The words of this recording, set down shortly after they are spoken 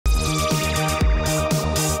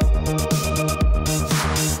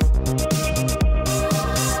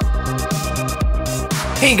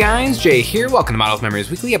Hey guys, Jay here. Welcome to Models Memories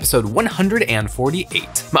Weekly, episode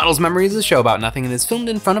 148. Models Memories is a show about nothing and is filmed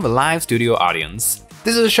in front of a live studio audience.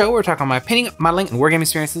 This is a show where we're talking about my painting, modeling, and wargaming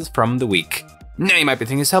experiences from the week. Now you might be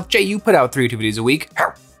thinking to yourself, Jay, you put out 3 YouTube videos a week.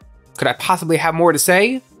 How could I possibly have more to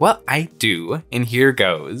say? Well, I do, and here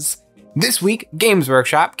goes. This week, Games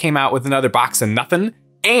Workshop came out with another box of nothing,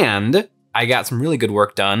 and I got some really good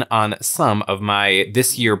work done on some of my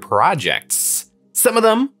this year projects. Some of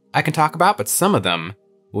them I can talk about, but some of them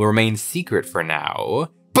will remain secret for now.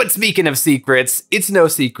 But speaking of secrets, it's no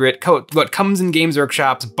secret what comes in Games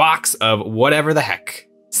Workshop's box of whatever the heck.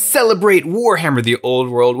 Celebrate Warhammer the Old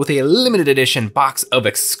World with a limited edition box of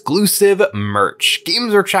exclusive merch.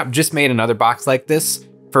 Games Workshop just made another box like this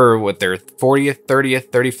for what, their 40th, 30th,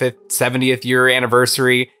 35th, 70th year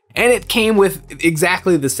anniversary, and it came with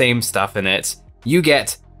exactly the same stuff in it. You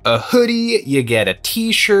get a hoodie, you get a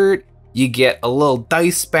t-shirt, you get a little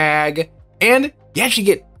dice bag, and you actually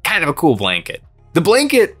get kind of a cool blanket. The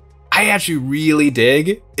blanket I actually really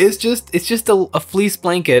dig. It's just a fleece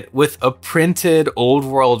blanket with a printed old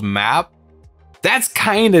world map. That's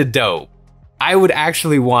kind of dope. I would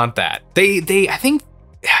actually want that. I think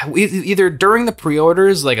either during the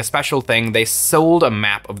pre-orders, like a special thing, they sold a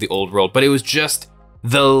map of the old world, but it was just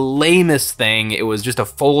the lamest thing. It was just a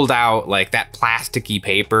fold out, like that plasticky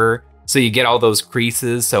paper. So you get all those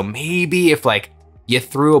creases. So maybe if like you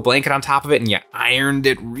threw a blanket on top of it and you ironed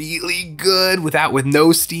it really good with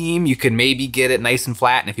no steam, you could maybe get it nice and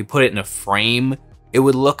flat. And if you put it in a frame, it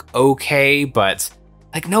would look okay, but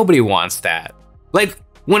like nobody wants that. Like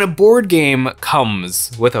when a board game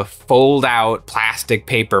comes with a fold out plastic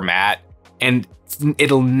paper mat and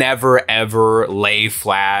it'll never ever lay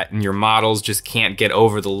flat and your models just can't get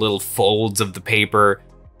over the little folds of the paper,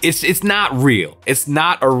 it's not real. It's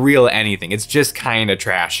not a real anything. It's just kind of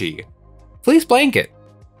trashy. Fleece blanket,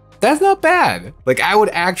 that's not bad. Like I would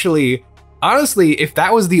actually, honestly, if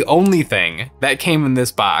that was the only thing that came in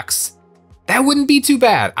this box, that wouldn't be too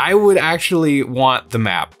bad. I would actually want the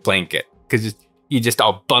map blanket because you just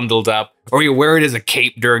all bundled up, or you wear it as a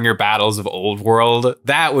cape during your battles of Old World.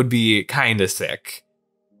 That would be kind of sick.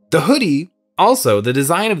 The hoodie, also the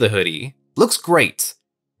design of the hoodie looks great.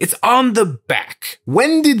 It's on the back.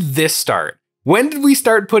 When did this start? When did we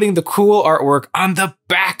start putting the cool artwork on the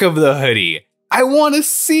back of the hoodie? I want to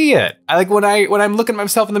see it. I like when I'm looking at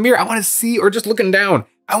myself in the mirror, I want to see, or just looking down,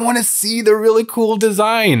 I want to see the really cool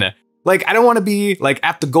design. Like I don't want to be like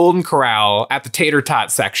at the Golden Corral at the tater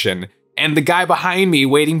tot section and the guy behind me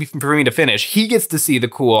waiting for me to finish, he gets to see the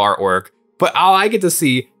cool artwork, but all I get to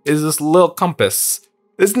see is this little compass.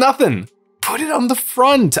 It's nothing. Put it on the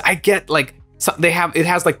front. I get like, so it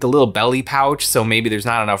has like the little belly pouch, so maybe there's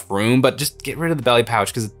not enough room, but just get rid of the belly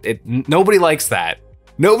pouch because nobody likes that.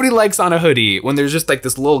 Nobody likes on a hoodie when there's just like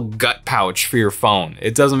this little gut pouch for your phone.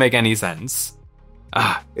 It doesn't make any sense.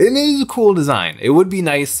 It is a cool design. It would be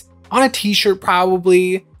nice on a t-shirt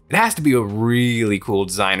probably. It has to be a really cool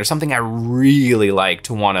design or something I really like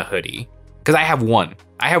to want a hoodie. Because I have one.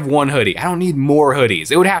 I have one hoodie. I don't need more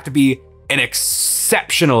hoodies. It would have to be an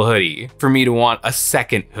exceptional hoodie for me to want a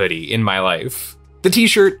second hoodie in my life. The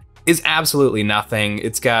t-shirt is absolutely nothing.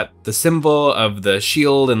 It's got the symbol of the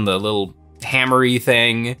shield and the little hammery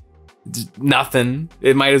thing. Nothing.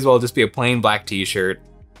 It might as well just be a plain black t-shirt.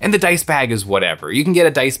 And the dice bag is whatever. You can get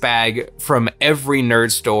a dice bag from every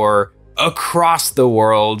nerd store across the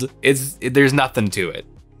world. There's nothing to it.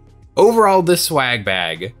 Overall, this swag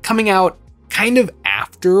bag coming out kind of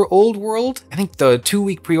after Old World. I think the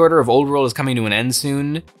 2-week pre-order of Old World is coming to an end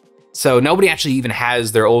soon. So nobody actually even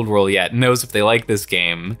has their Old World yet, knows if they like this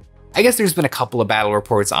game. I guess there's been a couple of battle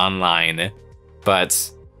reports online,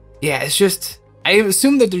 but yeah, it's just, I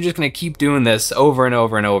assume that they're just gonna keep doing this over and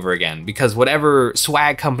over and over again because whatever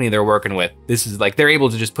swag company they're working with, this is like, they're able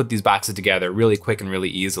to just put these boxes together really quick and really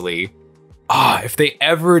easily. If they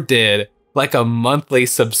ever did like a monthly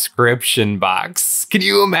subscription box. Can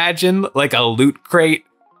you imagine like a loot crate,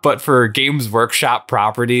 but for Games Workshop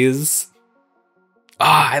properties?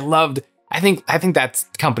 I think that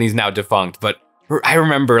company's now defunct, but I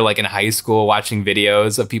remember like in high school watching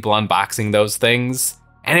videos of people unboxing those things,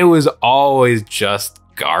 and it was always just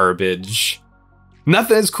garbage.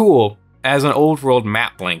 Nothing as cool as an Old World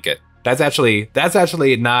map blanket. That's actually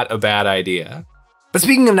not a bad idea. But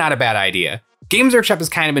speaking of not a bad idea, Games Workshop has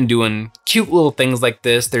kind of been doing cute little things like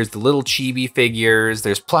this. There's the little chibi figures,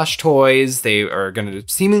 there's plush toys. They are gonna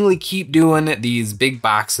seemingly keep doing these big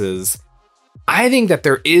boxes. I think that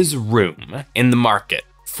there is room in the market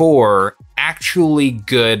for actually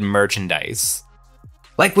good merchandise.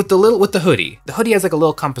 Like with the hoodie. The hoodie has like a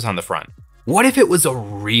little compass on the front. What if it was a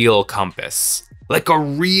real compass? like a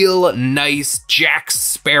real nice Jack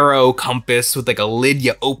Sparrow compass with like a lid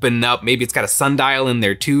you open up. Maybe it's got a sundial in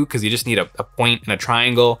there too, because you just need a point and a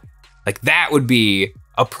triangle. Like that would be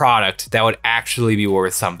a product that would actually be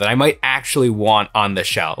worth something. I might actually want on the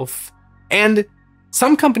shelf. And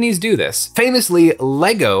some companies do this. Famously,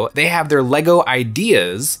 Lego, they have their Lego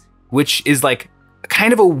Ideas, which is like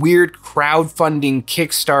kind of a weird crowdfunding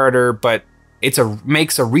Kickstarter, but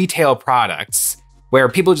makes a retail products where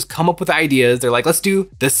people just come up with ideas. They're like, let's do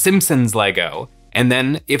the Simpsons Lego. And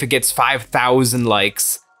then if it gets 5,000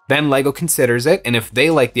 likes, then Lego considers it. And if they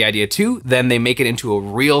like the idea too, then they make it into a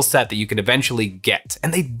real set that you can eventually get.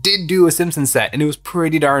 And they did do a Simpsons set and it was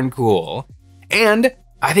pretty darn cool. And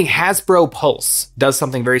I think Hasbro Pulse does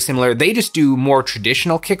something very similar. They just do more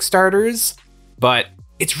traditional Kickstarters, but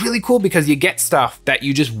it's really cool because you get stuff that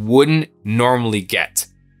you just wouldn't normally get.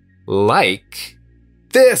 Like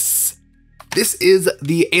this. This is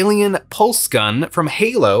the Alien Pulse Gun from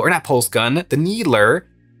Halo, or not Pulse Gun, the Needler.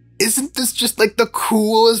 Isn't this just like the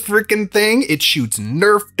coolest freaking thing? It shoots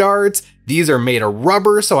Nerf darts. These are made of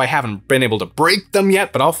rubber, so I haven't been able to break them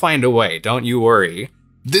yet, but I'll find a way, don't you worry.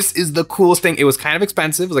 This is the coolest thing. It was kind of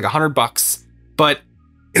expensive, it was like $100, but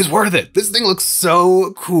it was worth it. This thing looks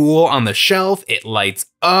so cool on the shelf. It lights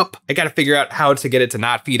up. I gotta figure out how to get it to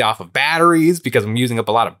not feed off of batteries because I'm using up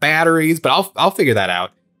a lot of batteries, but I'll figure that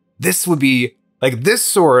out. This would be, like, this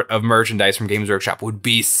sort of merchandise from Games Workshop would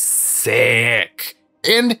be sick.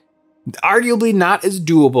 And arguably not as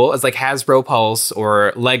doable as like Hasbro Pulse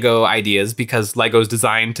or Lego Ideas, because Lego's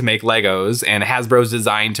designed to make Legos and Hasbro's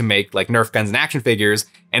designed to make like Nerf guns and action figures.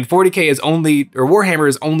 And 40K is only, or Warhammer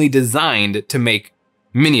is only designed to make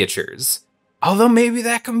miniatures. Although maybe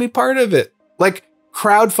that can be part of it. Like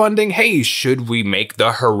crowdfunding, hey, should we make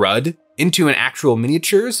the Harud into an actual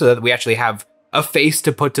miniature so that we actually have a face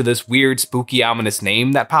to put to this weird, spooky, ominous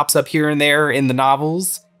name that pops up here and there in the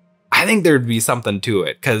novels? I think there'd be something to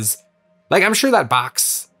it, because like I'm sure that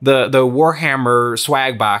box, the Warhammer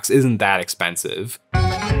swag box, isn't that expensive.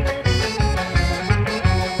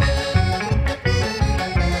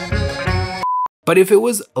 But if it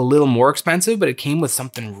was a little more expensive, but it came with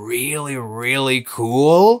something really, really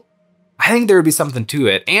cool, I think there would be something to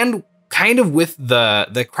it. And kind of with the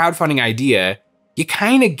crowdfunding idea, you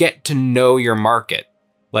kind of get to know your market.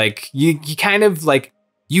 Like you kind of like,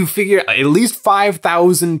 you figure at least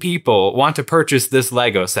 5,000 people want to purchase this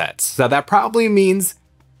Lego set. So that probably means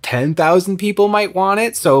 10,000 people might want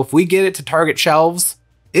it. So if we get it to Target shelves,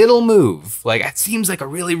 it'll move. Like it seems like a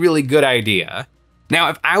really, really good idea. Now,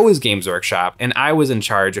 if I was Games Workshop and I was in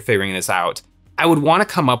charge of figuring this out, I would want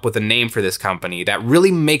to come up with a name for this company that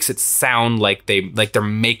really makes it sound like they're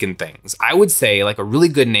making things. I would say like a really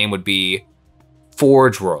good name would be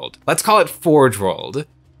Forge World. Let's call it Forge World.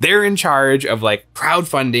 They're in charge of like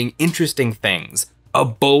crowdfunding interesting things. A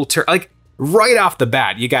bolter, like right off the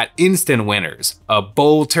bat, you got instant winners. A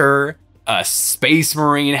bolter, a Space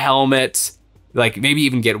Marine helmet, like maybe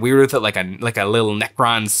even get weird with it, like a little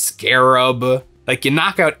Necron scarab. Like you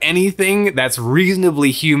knock out anything that's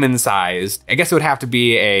reasonably human sized. I guess it would have to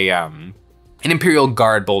be an Imperial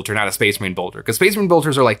Guard bolter, not a Space Marine bolter, because Space Marine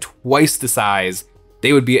bolters are like twice the size.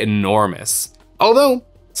 They would be enormous. Although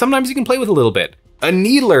sometimes you can play with a little bit. A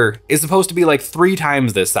Needler is supposed to be like 3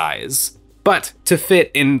 times this size, but to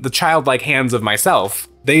fit in the childlike hands of myself,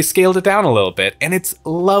 they scaled it down a little bit and it's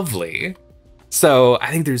lovely. So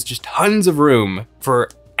I think there's just tons of room for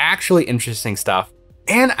actually interesting stuff.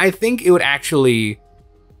 And I think it would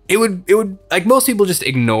like most people just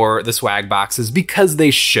ignore the swag boxes because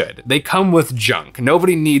they should. They come with junk.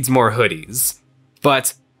 Nobody needs more hoodies,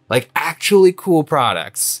 but like actually cool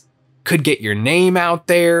products could get your name out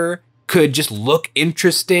there, could just look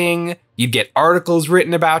interesting. You'd get articles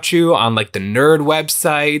written about you on like the nerd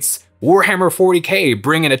websites. Warhammer 40K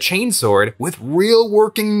bringing a chainsword with real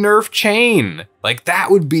working Nerf chain. Like that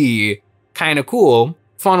would be kind of cool.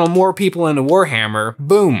 Funnel more people into Warhammer,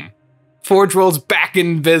 boom. Forge World's back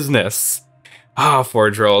in business. Oh,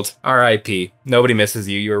 Forge World, RIP. Nobody misses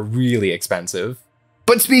you, you're really expensive.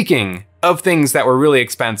 But speaking of things that were really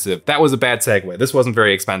expensive, that was a bad segue, this wasn't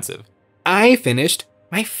very expensive. I finished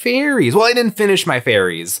my fairies. Well, I didn't finish my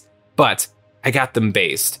fairies, but I got them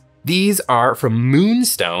based. These are from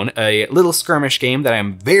Moonstone, a little skirmish game that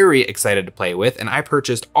I'm very excited to play with, and I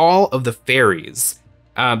purchased all of the fairies.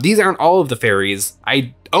 These aren't all of the fairies.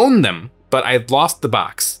 I own them, but I've lost the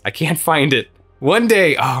box. I can't find it. One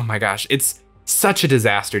day, oh my gosh, it's such a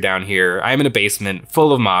disaster down here. I'm in a basement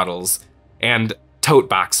full of models and tote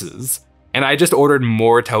boxes, and I just ordered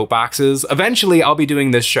more tote boxes. Eventually, I'll be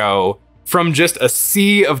doing this show from just a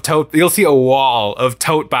sea of you'll see a wall of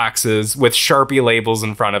tote boxes with Sharpie labels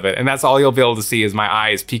in front of it. And that's all you'll be able to see is my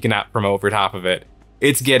eyes peeking out from over top of it.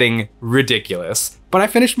 It's getting ridiculous, but I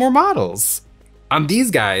finished more models. On these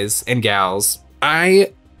guys and gals,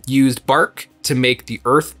 I used bark to make the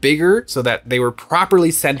earth bigger so that they were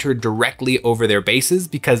properly centered directly over their bases,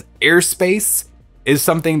 because airspace is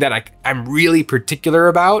something that I'm really particular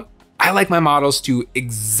about. I like my models to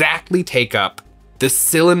exactly take up the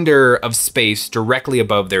cylinder of space directly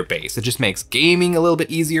above their base. It just makes gaming a little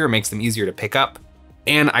bit easier, makes them easier to pick up.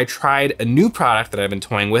 And I tried a new product that I've been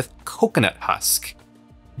toying with, coconut husk.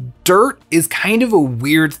 Dirt is kind of a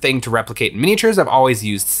weird thing to replicate in miniatures. I've always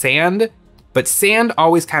used sand, but sand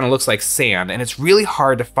always kind of looks like sand, and it's really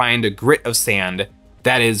hard to find a grit of sand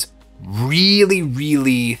that is really,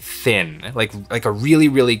 really thin, like a really,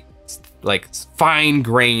 really fine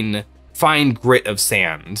grit of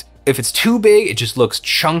sand. If it's too big, it just looks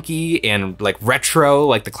chunky and like retro,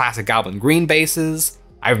 like the classic Goblin Green bases.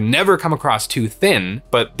 I've never come across too thin,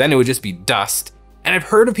 but then it would just be dust. And I've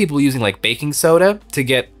heard of people using like baking soda to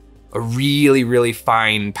get a really, really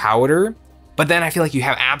fine powder, but then I feel like you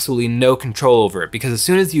have absolutely no control over it, because as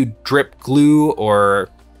soon as you drip glue or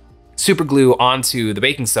super glue onto the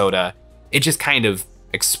baking soda, it just kind of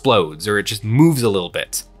explodes, or it just moves a little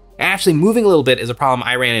bit. And actually moving a little bit is a problem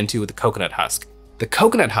I ran into with the coconut husk. The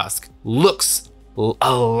coconut husk looks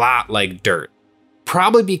a lot like dirt,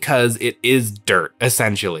 probably because it is dirt,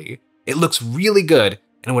 essentially. It looks really good,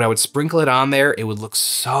 and when I would sprinkle it on there, it would look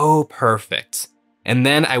so perfect. And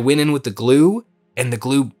then I went in with the glue, and the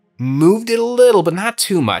glue moved it a little, but not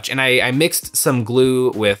too much. And I mixed some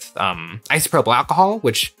glue with isopropyl alcohol,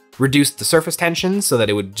 which reduced the surface tension so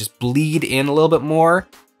that it would just bleed in a little bit more.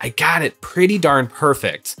 I got it pretty darn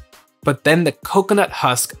perfect. But then the coconut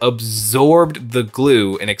husk absorbed the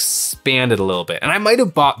glue and expanded a little bit. And I might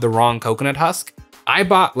have bought the wrong coconut husk. I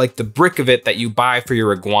bought like the brick of it that you buy for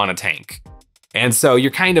your iguana tank. And so you're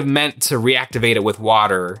kind of meant to reactivate it with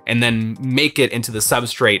water and then make it into the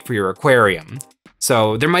substrate for your aquarium.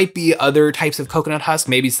 So there might be other types of coconut husk,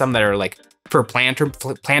 maybe some that are like for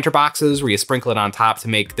planter boxes where you sprinkle it on top to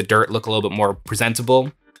make the dirt look a little bit more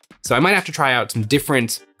presentable. So I might have to try out some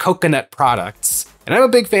different coconut products. And I'm a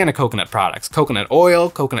big fan of coconut products. Coconut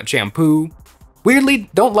oil, coconut shampoo.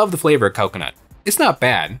 Weirdly, don't love the flavor of coconut. It's not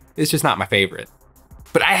bad, it's just not my favorite.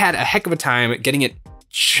 But I had a heck of a time getting it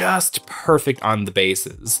just perfect on the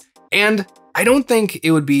bases. And I don't think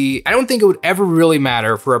it would ever really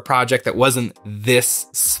matter for a project that wasn't this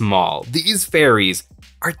small. These fairies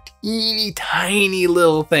are teeny tiny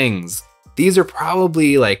little things. These are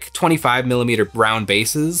probably like 25mm round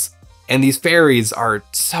bases, and these fairies are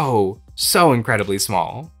so incredibly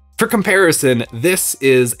small. For comparison, this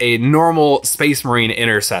is a normal Space Marine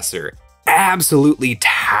intercessor. Absolutely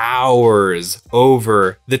towers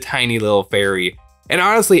over the tiny little fairy. And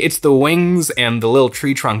honestly, it's the wings and the little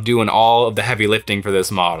tree trunk doing all of the heavy lifting for this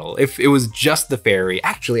model. If it was just the fairy,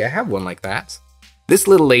 actually I have one like that. This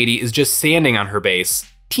little lady is just standing on her base,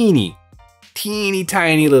 teeny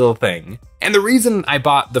tiny little thing. And the reason I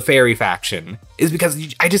bought the fairy faction is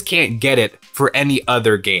because I just can't get it for any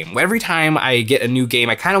other game. Every time I get a new game,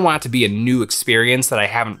 I kind of want it to be a new experience that I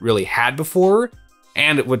haven't really had before.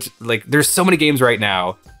 And there's so many games right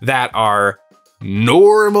now that are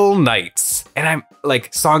normal knights. And I'm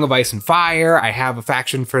like Song of Ice and Fire, I have a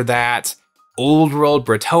faction for that. Old World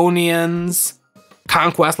Bretonians,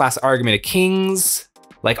 Conquest Last Argument of Kings.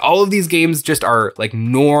 Like all of these games just are like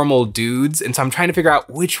normal dudes. And so I'm trying to figure out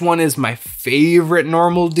which one is my favorite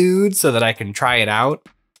normal dude so that I can try it out.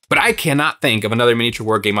 But I cannot think of another miniature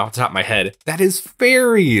war game off the top of my head that is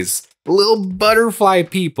fairies, little butterfly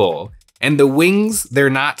people. And the wings,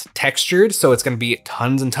 they're not textured, so it's gonna be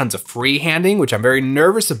tons and tons of freehanding, which I'm very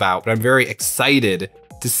nervous about, but I'm very excited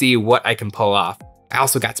to see what I can pull off. I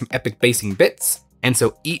also got some epic basing bits, and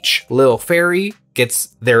so each little fairy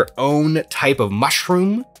gets their own type of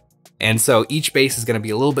mushroom. And so each base is gonna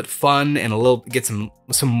be a little bit fun and get some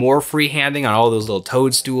more freehanding on all those little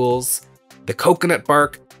toadstools. The coconut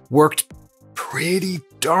bark worked pretty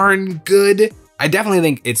darn good. I definitely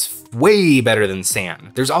think it's way better than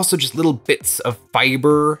sand. There's also just little bits of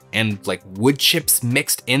fiber and like wood chips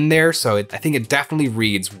mixed in there. So I think it definitely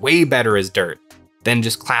reads way better as dirt than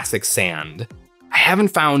just classic sand. I haven't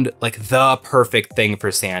found like the perfect thing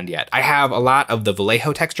for sand yet. I have a lot of the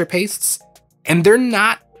Vallejo texture pastes and they're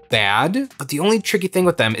not bad, but the only tricky thing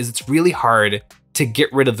with them is it's really hard to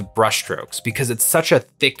get rid of the brush strokes because it's such a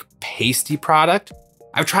thick, pasty product.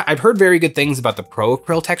 I've heard very good things about the Pro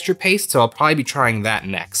Acryl texture paste, so I'll probably be trying that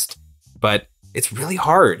next. But it's really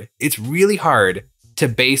hard. It's really hard to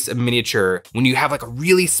base a miniature when you have like a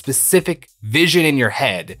really specific vision in your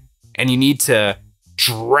head and you need to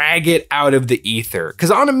drag it out of the ether. Because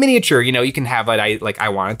on a miniature, you know, you can have I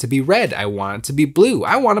want it to be red, I want it to be blue,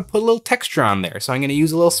 I want to put a little texture on there, so I'm gonna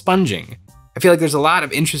use a little sponging. I feel like there's a lot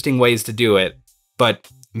of interesting ways to do it, but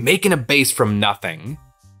making a base from nothing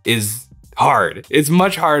is hard. It's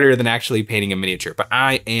much harder than actually painting a miniature, but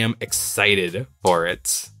I am excited for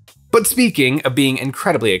it. But speaking of being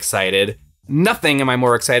incredibly excited, nothing am I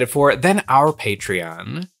more excited for than our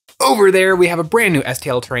Patreon. Over there, we have a brand new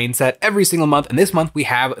STL terrain set every single month, and this month we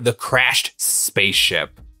have the Crashed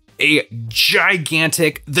Spaceship. A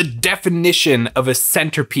gigantic, the definition of a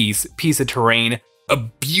centerpiece piece of terrain, a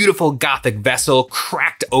beautiful Gothic vessel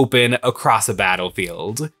cracked open across a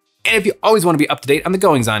battlefield. And if you always want to be up to date on the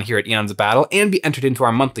goings on here at Eons of Battle and be entered into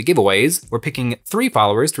our monthly giveaways, we're picking 3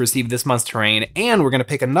 followers to receive this month's terrain, and we're going to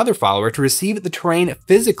pick another follower to receive the terrain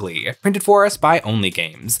physically, printed for us by Only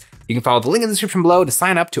Games. You can follow the link in the description below to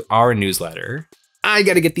sign up to our newsletter. I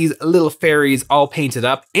got to get these little fairies all painted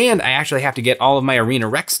up, and I actually have to get all of my Arena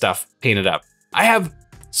Rec stuff painted up. I have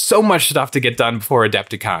so much stuff to get done before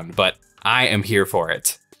Adepticon, but I am here for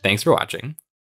it. Thanks for watching.